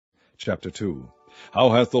Chapter 2. How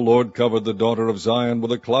hath the Lord covered the daughter of Zion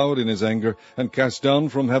with a cloud in his anger, and cast down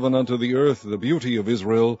from heaven unto the earth the beauty of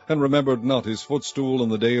Israel, and remembered not his footstool in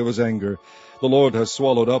the day of his anger. The Lord hath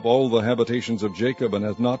swallowed up all the habitations of Jacob, and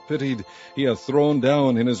hath not pitied. He hath thrown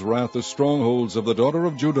down in his wrath the strongholds of the daughter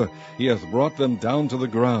of Judah. He hath brought them down to the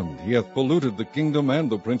ground. He hath polluted the kingdom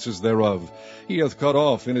and the princes thereof. He hath cut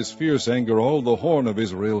off in his fierce anger all the horn of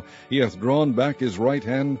Israel. He hath drawn back his right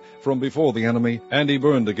hand from before the enemy, and he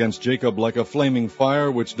burned against Jacob like a flaming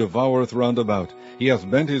fire which devoureth round about. He hath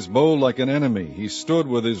bent his bow like an enemy. He stood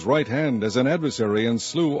with his right hand as an adversary, and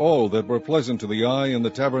slew all that were pleasant to the eye in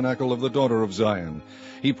the tabernacle of the daughter of Zion.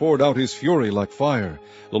 He poured out his fury like fire.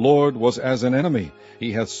 The Lord was as an enemy.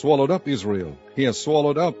 He hath swallowed up Israel. He hath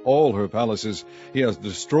swallowed up all her palaces. He hath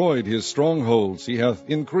destroyed his strongholds. He hath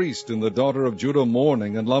increased in the daughter of Judah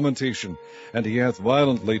mourning and lamentation. And he hath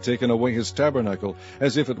violently taken away his tabernacle,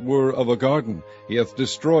 as if it were of a garden. He hath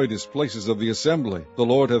destroyed his places of the assembly. The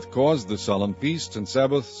Lord hath caused the solemn feasts and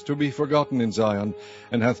Sabbaths to be forgotten in Zion,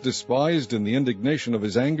 and hath despised in the indignation of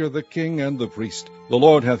his anger the king and the priest. The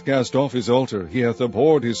Lord hath cast off his altar. He hath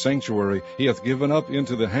abhorred his sanctuary. He hath given up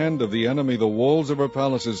into the hand of the enemy the walls of her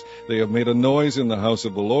palaces. They have made a noise in the house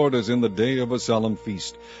of the Lord, as in the day of a solemn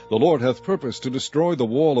feast. The Lord hath purposed to destroy the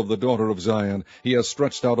wall of the daughter of Zion. He hath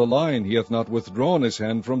stretched out a line. He hath not withdrawn his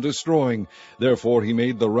hand from destroying. Therefore he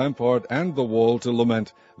made the rampart and the wall to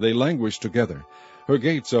lament. They languish together. Her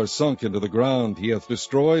gates are sunk into the ground. He hath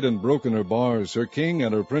destroyed and broken her bars. Her king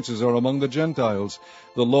and her princes are among the Gentiles.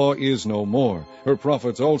 The law is no more. Her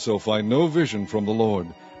prophets also find no vision from the Lord.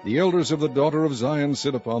 The elders of the daughter of Zion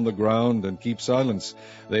sit upon the ground, and keep silence.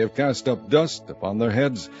 They have cast up dust upon their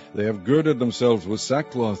heads. They have girded themselves with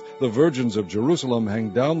sackcloth. The virgins of Jerusalem hang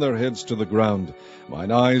down their heads to the ground.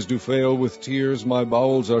 Mine eyes do fail with tears. My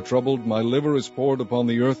bowels are troubled. My liver is poured upon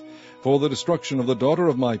the earth, for the destruction of the daughter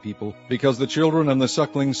of my people, because the children and the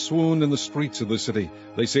sucklings swoon in the streets of the city.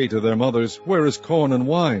 They say to their mothers, Where is corn and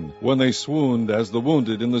wine? When they swooned as the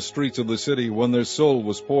wounded in the streets of the city, when their soul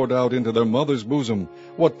was poured out into their mother's bosom.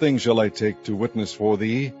 What thing shall I take to witness for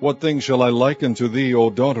thee? What thing shall I liken to thee, O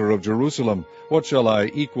daughter of Jerusalem? What shall I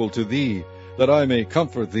equal to thee, that I may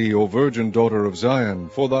comfort thee, O virgin daughter of Zion?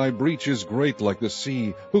 For thy breach is great like the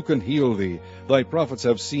sea. Who can heal thee? Thy prophets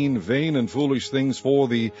have seen vain and foolish things for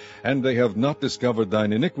thee, and they have not discovered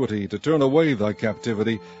thine iniquity, to turn away thy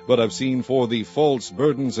captivity, but have seen for thee false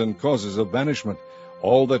burdens and causes of banishment.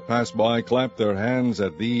 All that pass by clap their hands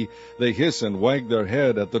at thee. They hiss and wag their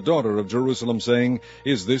head at the daughter of Jerusalem, saying,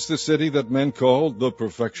 Is this the city that men call the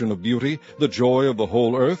perfection of beauty, the joy of the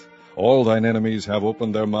whole earth? All thine enemies have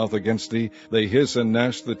opened their mouth against thee. They hiss and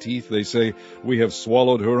gnash the teeth. They say, We have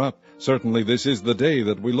swallowed her up. Certainly this is the day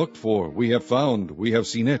that we looked for. We have found, we have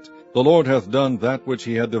seen it. The Lord hath done that which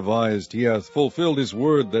he had devised. He hath fulfilled his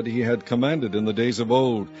word that he had commanded in the days of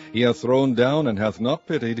old. He hath thrown down and hath not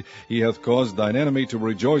pitied. He hath caused thine enemy to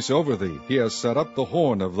rejoice over thee. He hath set up the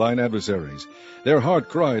horn of thine adversaries. Their heart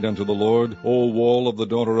cried unto the Lord, O wall of the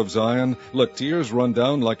daughter of Zion, let tears run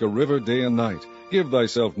down like a river day and night. Give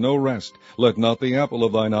thyself no rest. Let not the apple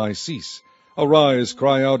of thine eye cease. Arise,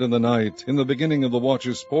 cry out in the night. In the beginning of the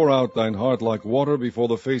watches pour out thine heart like water before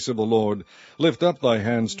the face of the Lord. Lift up thy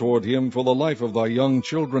hands toward him for the life of thy young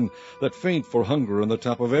children, that faint for hunger in the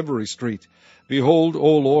top of every street. Behold,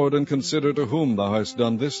 O Lord, and consider to whom thou hast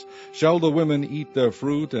done this. Shall the women eat their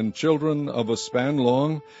fruit, and children of a span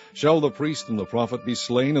long? Shall the priest and the prophet be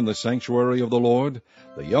slain in the sanctuary of the Lord?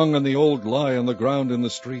 The young and the old lie on the ground in the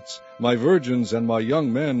streets. My virgins and my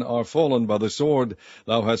young men are fallen by the sword.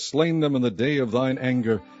 Thou hast slain them in the day of thine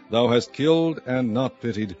anger. Thou hast killed and not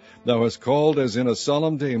pitied. Thou hast called as in a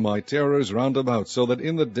solemn day my terrors round about, so that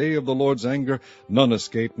in the day of the Lord's anger none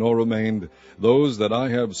escaped nor remained. Those that I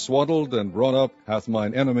have swaddled and brought up hath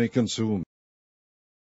mine enemy consumed.